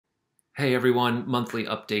Hey everyone, monthly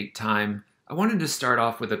update time. I wanted to start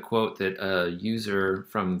off with a quote that a user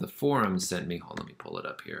from the forum sent me. Hold on, let me pull it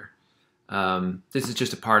up here. This is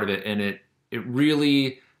just a part of it, and it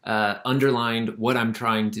really underlined what I'm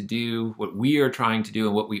trying to do, what we are trying to do,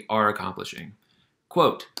 and what we are accomplishing.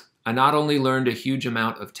 Quote, I not only learned a huge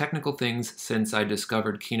amount of technical things since I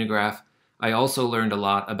discovered Kinograph, I also learned a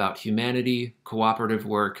lot about humanity, cooperative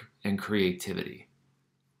work, and creativity.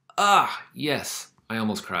 Ah, yes, I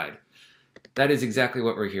almost cried. That is exactly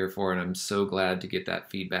what we're here for, and I'm so glad to get that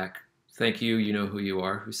feedback. Thank you, you know who you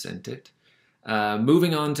are, who sent it.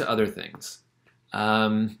 Moving on to other things.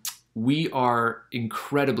 We are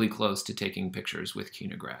incredibly close to taking pictures with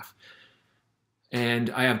Kinograph. And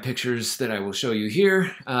I have pictures that I will show you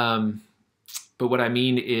here. But what I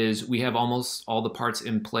mean is we have almost all the parts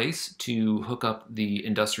in place to hook up the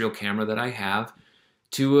industrial camera that I have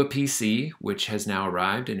to a PC, which has now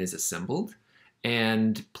arrived and is assembled,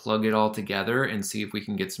 and plug it all together and see if we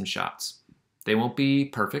can get some shots. They won't be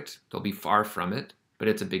perfect, they'll be far from it, but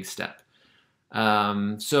it's a big step.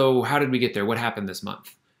 So how did we get there? What happened this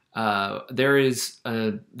month? There was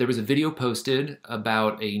a video posted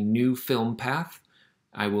about a new film path.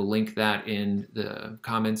 I will link that in the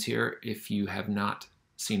comments here if you have not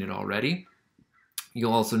seen it already.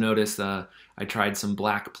 You'll also notice I tried some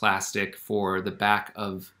black plastic for the back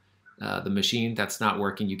of the machine. That's not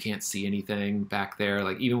working. You can't see anything back there.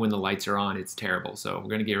 Like even when the lights are on, it's terrible. So we're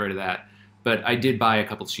going to get rid of that. But I did buy a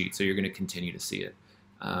couple sheets, so you're going to continue to see it.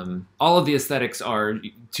 All of the aesthetics are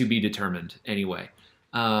to be determined anyway.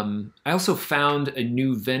 I also found a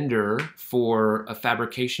new vendor for a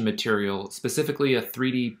fabrication material, specifically a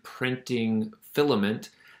 3D printing filament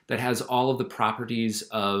that has all of the properties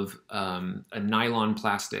of a nylon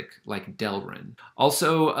plastic like Delrin.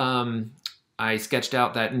 Also, I sketched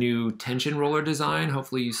out that new tension roller design.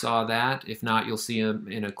 Hopefully you saw that. If not, you'll see them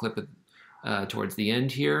in a clip towards the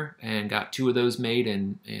end here, and got 2 of those made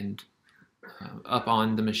and up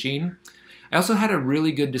on the machine. I also had a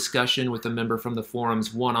really good discussion with a member from the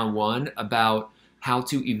forums one-on-one about how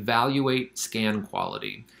to evaluate scan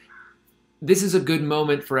quality. This is a good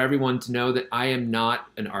moment for everyone to know that I am not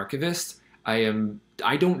an archivist. I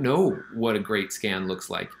don't know what a great scan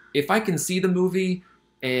looks like. If I can see the movie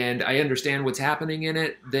and I understand what's happening in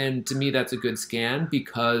it, then to me that's a good scan,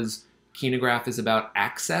 because Kinograph is about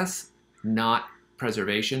access, not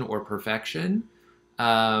preservation or perfection.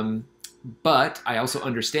 But I also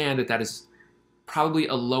understand that that is probably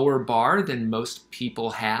a lower bar than most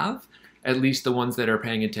people have, at least the ones that are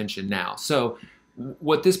paying attention now. So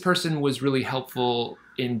what this person was really helpful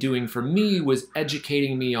in doing for me was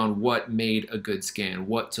educating me on what made a good scan,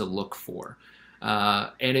 what to look for.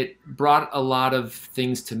 And it brought a lot of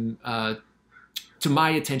things to my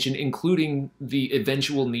attention, including the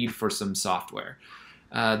eventual need for some software.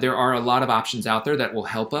 There are a lot of options out there that will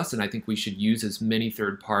help us, and I think we should use as many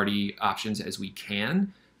third-party options as we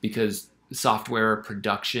can, because software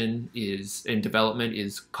production and development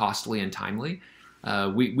is costly and timely.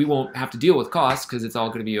 We won't have to deal with costs because it's all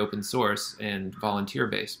going to be open source and volunteer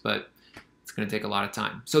based, but it's going to take a lot of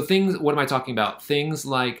time. So what am I talking about? Things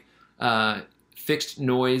like fixed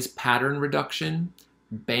noise pattern reduction,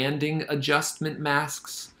 banding adjustment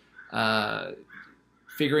masks,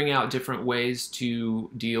 figuring out different ways to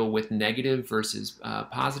deal with negative versus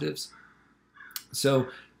positives. So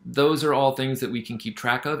those are all things that we can keep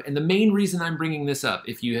track of. And the main reason I'm bringing this up,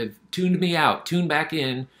 if you have tuned me out, tune back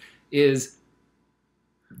in, is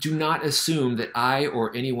do not assume that I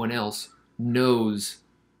or anyone else knows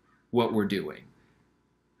what we're doing.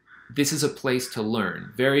 This is a place to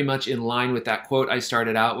learn, very much in line with that quote I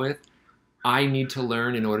started out with. I need to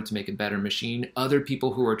learn in order to make a better machine. Other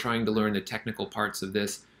people who are trying to learn the technical parts of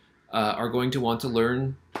this are going to want to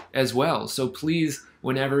learn as well. So please,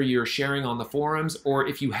 whenever you're sharing on the forums, or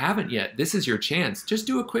if you haven't yet, this is your chance. Just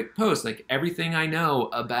do a quick post, like everything I know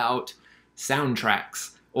about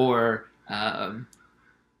soundtracks, or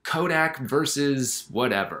Kodak versus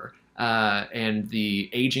whatever, and the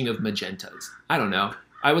aging of magentas. I don't know.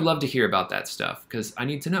 I would love to hear about that stuff, because I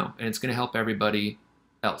need to know, and it's going to help everybody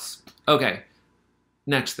else. Okay,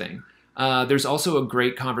 next thing. There's also a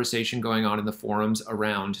great conversation going on in the forums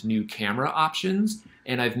around new camera options,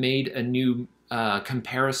 and I've made a new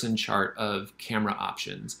comparison chart of camera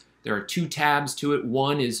options. There are 2 tabs to it.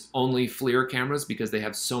 One is only FLIR cameras, because they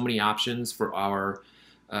have so many options for our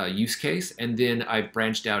use case, and then I've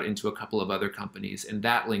branched out into a couple of other companies, and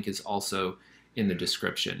that link is also in the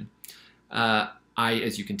description.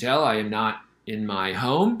 As you can tell, I am not in my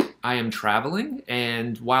home. I am traveling,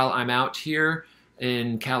 and while I'm out here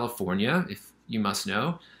in California, if you must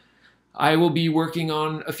know, I will be working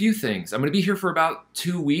on a few things. I'm going to be here for about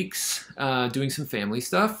 2 weeks doing some family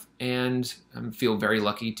stuff, and I feel very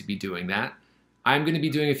lucky to be doing that. I'm going to be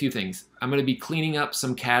doing a few things. I'm going to be cleaning up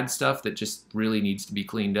some CAD stuff that just really needs to be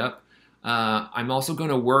cleaned up. I'm also going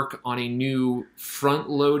to work on a new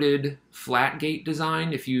front-loaded flat gate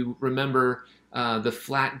design. If you remember, the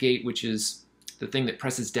flat gate, which is the thing that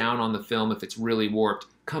presses down on the film if it's really warped,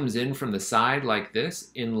 comes in from the side like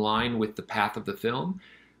this, in line with the path of the film.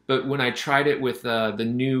 But when I tried it with the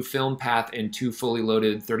new film path and 2 fully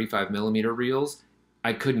loaded 35mm reels,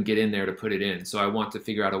 I couldn't get in there to put it in. So I want to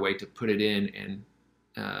figure out a way to put it in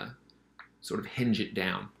and sort of hinge it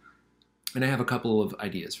down. And I have a couple of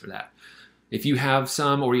ideas for that. If you have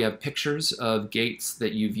some, or you have pictures of gates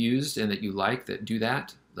that you've used and that you like that do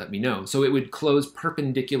that, let me know. So it would close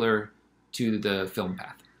perpendicular to the film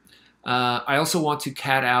path. I also want to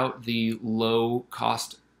CAD out the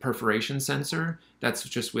low-cost perforation sensor. That's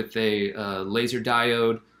just with a laser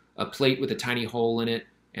diode, a plate with a tiny hole in it,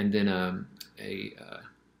 and then a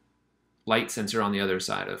light sensor on the other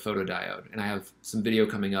side, a photodiode. And I have some video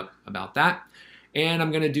coming up about that. And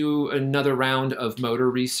I'm going to do another round of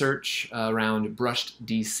motor research around brushed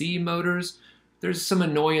DC motors. There's some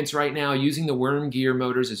annoyance right now. Using the worm gear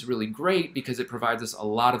motors is really great because it provides us a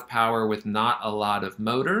lot of power with not a lot of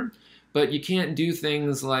motor. But you can't do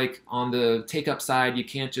things like on the take-up side, you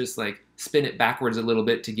can't just like spin it backwards a little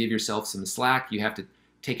bit to give yourself some slack. You have to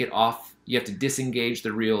take it off. You have to disengage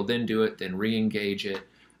the reel, then do it, then re-engage it.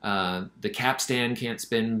 The capstan can't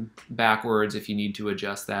spin backwards if you need to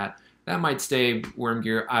adjust that. That might stay worm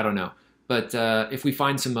gear, I don't know. But if we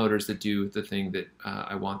find some motors that do the thing that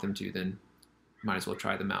I want them to, then might as well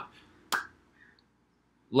try them out.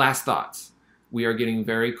 Last thoughts. We are getting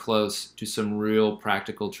very close to some real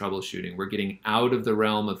practical troubleshooting. We're getting out of the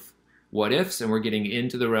realm of what ifs, and we're getting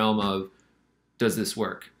into the realm of, does this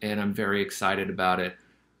work? And I'm very excited about it.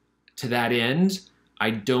 To that end,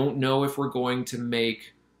 I don't know if we're going to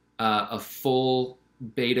make a full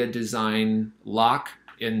beta design lock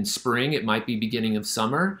in spring. It might be beginning of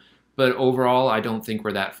summer, but overall, I don't think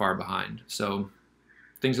we're that far behind. So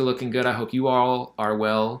things are looking good. I hope you all are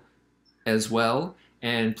well as well.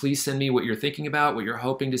 And please send me what you're thinking about, what you're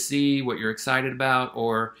hoping to see, what you're excited about,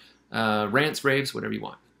 or rants, raves, whatever you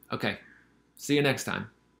want. Okay, see you next time.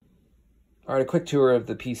 All right, a quick tour of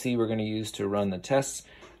the PC we're going to use to run the tests.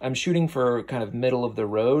 I'm shooting for kind of middle of the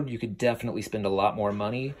road. You could definitely spend a lot more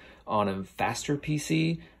money on a faster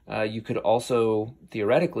PC. You could also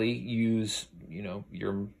theoretically use,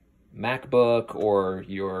 your MacBook or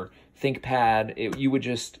your ThinkPad. You would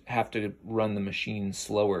just have to run the machine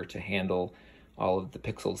slower to handle all of the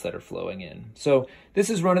pixels that are flowing in. So this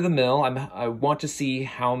is run-of-the-mill. I want to see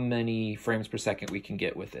how many frames per second we can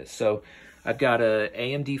get with this. So I've got a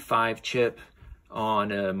AMD 5 chip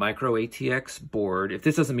on a micro ATX board. If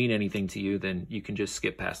this doesn't mean anything to you, then you can just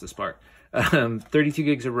skip past this part. 32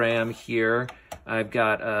 gigs of RAM here. I've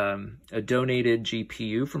got a donated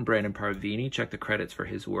GPU from Brandon Parvini. Check the credits for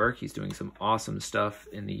his work. He's doing some awesome stuff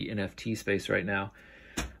in the NFT space right now.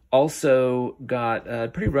 Also got a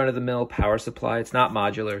pretty run-of-the-mill power supply. It's not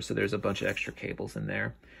modular, so there's a bunch of extra cables in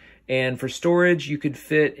there. And for storage, you could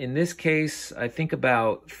fit, in this case, I think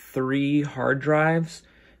about 3 hard drives.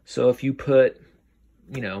 So if you put,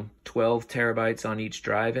 12 terabytes on each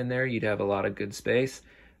drive in there, you'd have a lot of good space.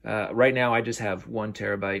 Right now, I just have 1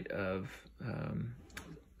 terabyte of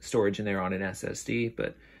storage in there on an SSD,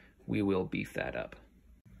 but we will beef that up.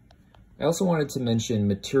 I also wanted to mention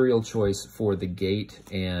material choice for the gate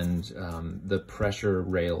and the pressure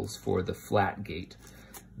rails for the flat gate.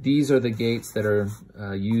 These are the gates that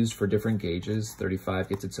are used for different gauges. 35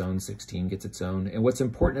 gets its own, 16 gets its own. And what's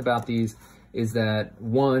important about these is that,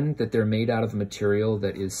 one, that they're made out of a material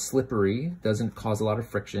that is slippery, doesn't cause a lot of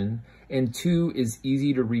friction, and 2, is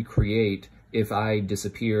easy to recreate if I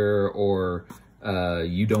disappear or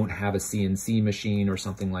you don't have a CNC machine or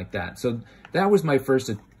something like that. So that was my first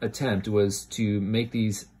attempt, was to make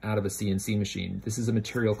these out of a CNC machine. This is a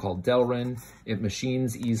material called Delrin. It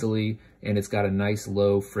machines easily, and it's got a nice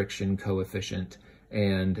low friction coefficient,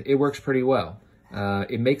 and it works pretty well.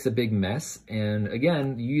 It makes a big mess, and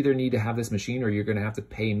again, you either need to have this machine or you're going to have to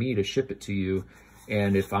pay me to ship it to you,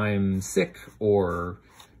 and if I'm sick or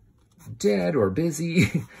dead or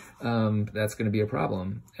busy, that's going to be a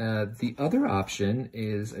problem. The other option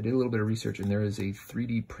is, I did a little bit of research, and there is a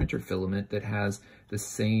 3D printer filament that has the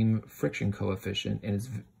same friction coefficient, and it's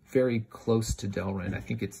very close to Delrin. I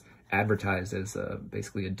think it's advertised as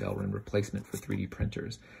basically a Delrin replacement for 3D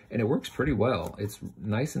printers, and it works pretty well. It's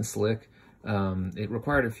nice and slick. It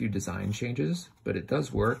required a few design changes, but it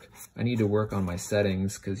does work. I need to work on my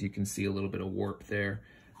settings because you can see a little bit of warp there.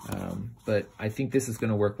 But I think this is going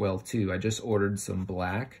to work well too. I just ordered some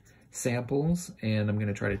black samples, and I'm going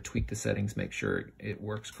to try to tweak the settings, make sure it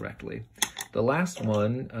works correctly. The last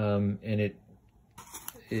one, and it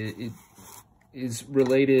is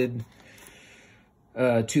related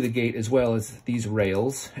to the gate as well as these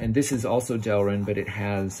rails, and this is also Delrin, but it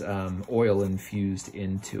has oil infused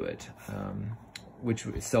into it, which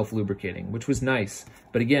is self-lubricating, which was nice.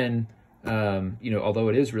 But again, you know, although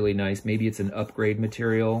it is really nice, maybe it's an upgrade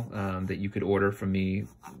material that you could order from me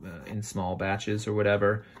in small batches or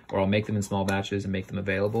whatever, or I'll make them in small batches and make them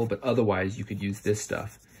available, but otherwise you could use this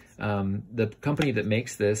stuff. The company that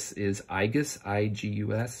makes this is IGUS,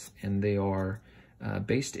 I-G-U-S, and they are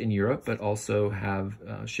based in Europe, but also have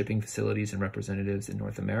shipping facilities and representatives in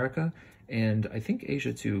North America, and I think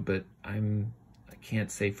Asia too, but I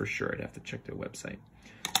can't say for sure. I'd have to check their website.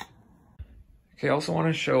 Okay, I also want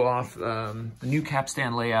to show off the new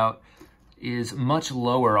capstan layout is much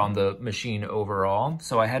lower on the machine overall,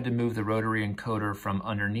 so I had to move the rotary encoder from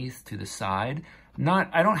underneath to the side.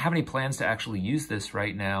 I don't have any plans to actually use this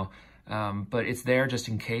right now, but it's there just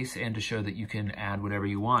in case and to show that you can add whatever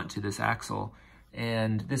you want to this axle.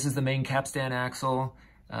 And this is the main capstan axle.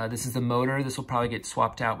 This is the motor. This will probably get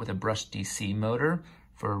swapped out with a brushed DC motor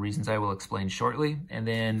for reasons I will explain shortly. And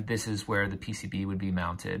then this is where the PCB would be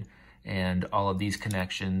mounted. And all of these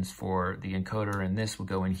connections for the encoder and this would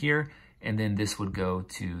go in here. And then this would go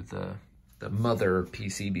to the mother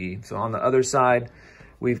PCB. So on the other side,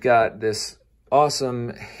 we've got this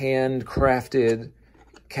awesome handcrafted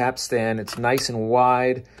capstan. It's nice and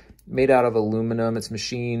wide, made out of aluminum. It's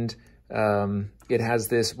machined. It has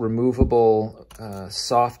this removable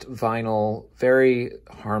soft vinyl, very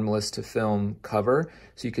harmless to film cover.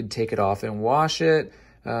 So you could take it off and wash it.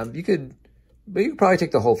 You could probably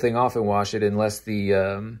take the whole thing off and wash it unless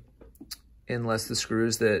the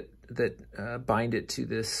screws that bind it to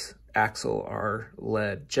this axle are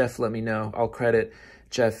lead. Jeff, let me know. I'll credit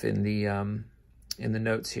Jeff in the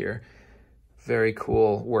notes here. Very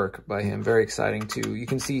cool work by him. Very exciting too. You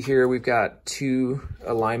can see here we've got 2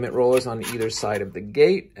 alignment rollers on either side of the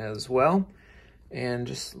gate as well. And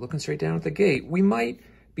just looking straight down at the gate, we might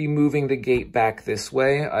be moving the gate back this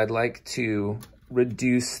way. I'd like to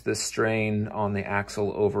reduce the strain on the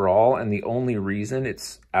axle overall, and the only reason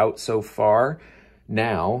it's out so far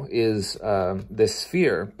now is this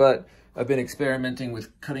sphere. But I've been experimenting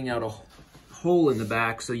with cutting out a hole in the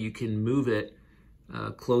back so you can move it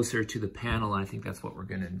closer to the panel, and I think that's what we're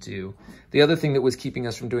going to do. The other thing that was keeping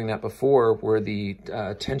us from doing that before were the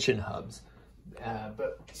tension hubs.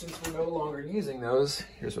 But since we're no longer using those,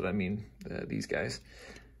 here's what I mean, these guys.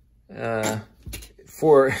 And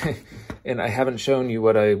I haven't shown you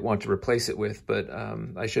what I want to replace it with, but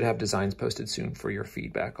I should have designs posted soon for your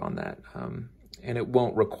feedback on that. And it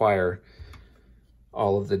won't require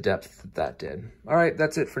all of the depth that did. All right,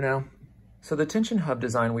 that's it for now. So the tension hub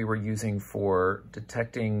design we were using for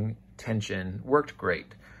detecting tension worked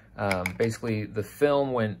great. Basically, the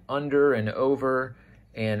film went under and over,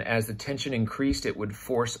 and as the tension increased, it would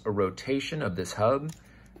force a rotation of this hub.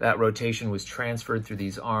 That rotation was transferred through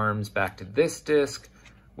these arms back to this disc,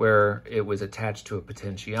 where it was attached to a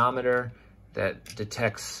potentiometer that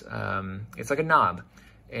detects, it's like a knob,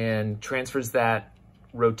 and transfers that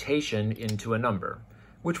rotation into a number,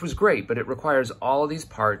 which was great, but it requires all of these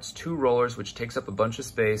parts, 2 rollers, which takes up a bunch of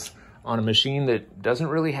space on a machine that doesn't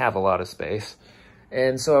really have a lot of space.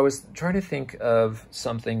 And so I was trying to think of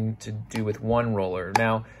something to do with 1 roller.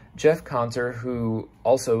 Now, Jeff Conter, who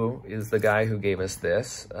also is the guy who gave us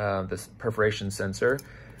this perforation sensor,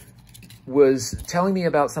 was telling me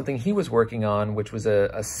about something he was working on, which was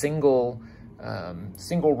a single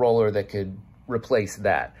roller that could replace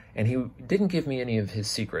that. And he didn't give me any of his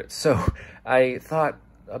secrets. So I thought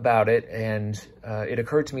about it, and it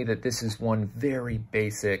occurred to me that this is one very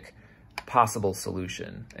basic possible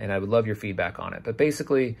solution, and I would love your feedback on it. But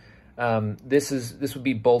basically, this would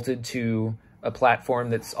be bolted to a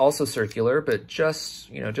platform that's also circular, but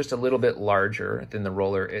just a little bit larger than the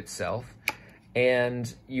roller itself.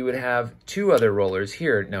 And you would have 2 other rollers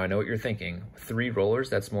here. Now I know what you're thinking. 3 rollers,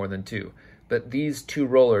 that's more than 2. But these 2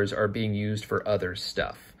 rollers are being used for other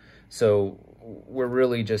stuff. So we're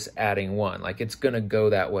really just adding 1. Like, it's gonna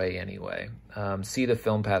go that way anyway. See the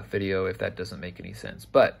film path video if that doesn't make any sense.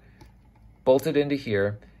 But bolted into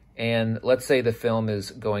here, and let's say the film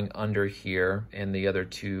is going under here and the other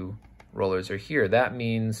 2 rollers are here. That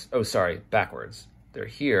means, oh, sorry, backwards. They're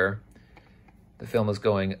here. The film is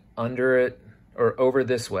going under it or over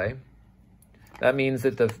this way. That means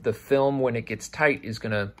that the film, when it gets tight, is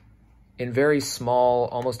gonna, in very small,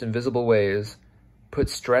 almost invisible ways, put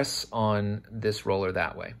stress on this roller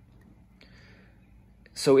that way.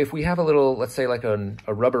 So if we have a little, let's say like a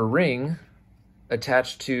rubber ring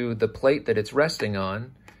attached to the plate that it's resting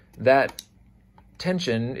on, that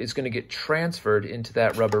tension is going to get transferred into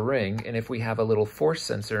that rubber ring. And if we have a little force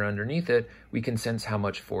sensor underneath it, we can sense how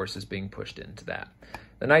much force is being pushed into that.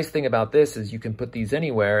 The nice thing about this is you can put these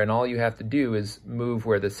anywhere, and all you have to do is move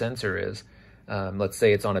where the sensor is. Let's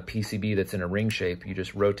say it's on a PCB that's in a ring shape. You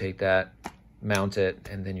just rotate that, mount it,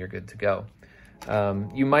 and then you're good to go.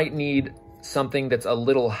 You might need something that's a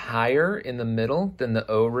little higher in the middle than the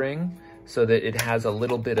O-ring so that it has a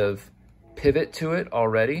little bit of pivot to it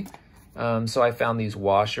already. So I found these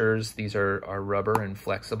washers. These are rubber and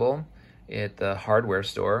flexible at the hardware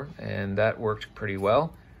store, and that worked pretty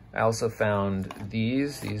well. I also found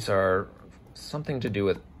these. These are something to do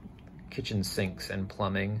with kitchen sinks and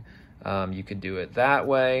plumbing. You could do it that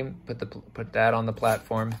way, put that on the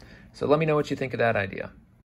platform. So let me know what you think of that idea.